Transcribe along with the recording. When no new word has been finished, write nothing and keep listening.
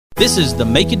This is the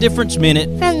Make a Difference Minute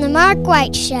from the Mark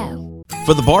White Show.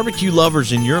 For the barbecue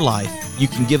lovers in your life, you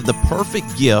can give the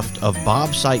perfect gift of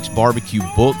Bob Sykes Barbecue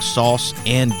books, sauce,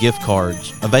 and gift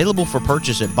cards. Available for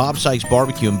purchase at Bob Sykes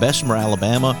Barbecue in Bessemer,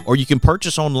 Alabama, or you can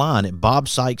purchase online at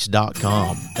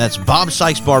bobsykes.com. That's Bob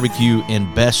Sykes Barbecue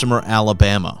in Bessemer,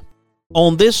 Alabama.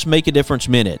 On this Make a Difference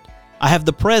Minute, I have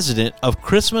the president of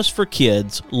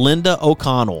Christmas4Kids, Linda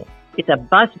OConnell. It's a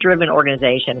bus-driven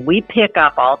organization. We pick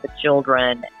up all the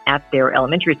children at their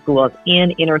elementary schools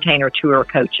in entertainer tour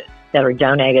coaches that are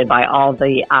donated by all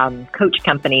the coach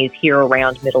companies here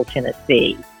around Middle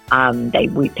Tennessee.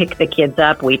 We pick the kids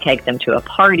up, we take them to a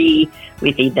party,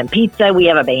 we feed them pizza, we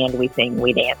have a band, we sing,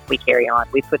 we dance, we carry on.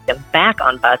 We put them back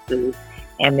on buses,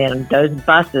 and then those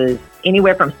buses,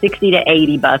 anywhere from 60 to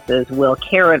 80 buses, will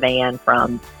caravan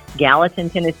from Gallatin,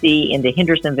 Tennessee into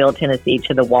Hendersonville, Tennessee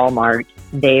to the Walmart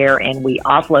there, and we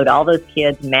offload all those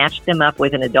kids, match them up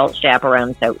with an adult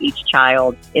chaperone, so each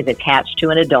child is attached to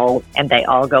an adult, and they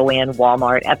all go in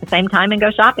Walmart at the same time and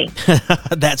go shopping.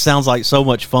 That sounds like so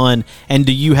much fun. And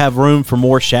do you have room for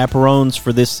more chaperones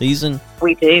for this season?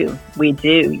 We do.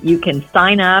 You can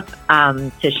sign up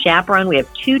to chaperone. We have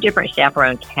 2 different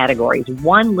chaperone categories.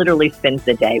 One literally spends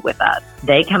the day with us.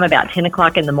 They come about 10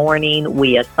 o'clock in the morning.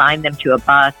 We assign them to a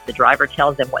bus. The driver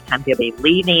tells them what time they'll be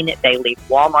leaving. They leave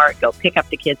Walmart, go pick up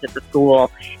the kids at the school,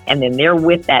 and then they're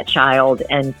with that child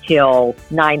until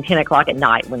 9, 10 o'clock at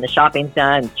night. When the shopping's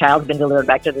done, the child's been delivered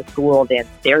back to the school, then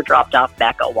they're dropped off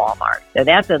back at Walmart. So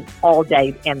that's an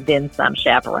all-day and then some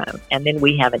chaperone. And then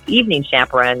we have an evening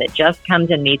chaperone that just comes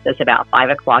and meets us about 5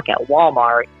 o'clock at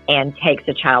Walmart and takes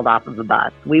a child off of the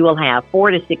bus. We will have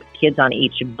 4 to 6 kids on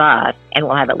each bus, and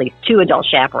we'll have at least 2 adult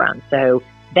chaperones. So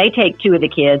they take 2 of the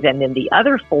kids, and then the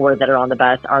other 4 that are on the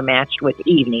bus are matched with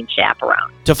evening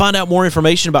chaperones. To find out more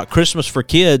information about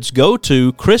Christmas4Kids, go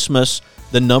to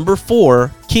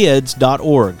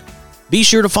Christmas4Kids.org. Be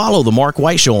sure to follow The Mark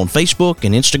White Show on Facebook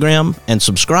and Instagram, and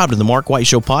subscribe to The Mark White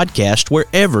Show podcast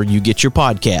wherever you get your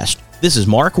podcast. This is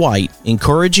Mark White,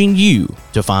 encouraging you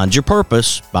to find your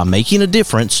purpose by making a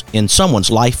difference in someone's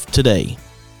life today.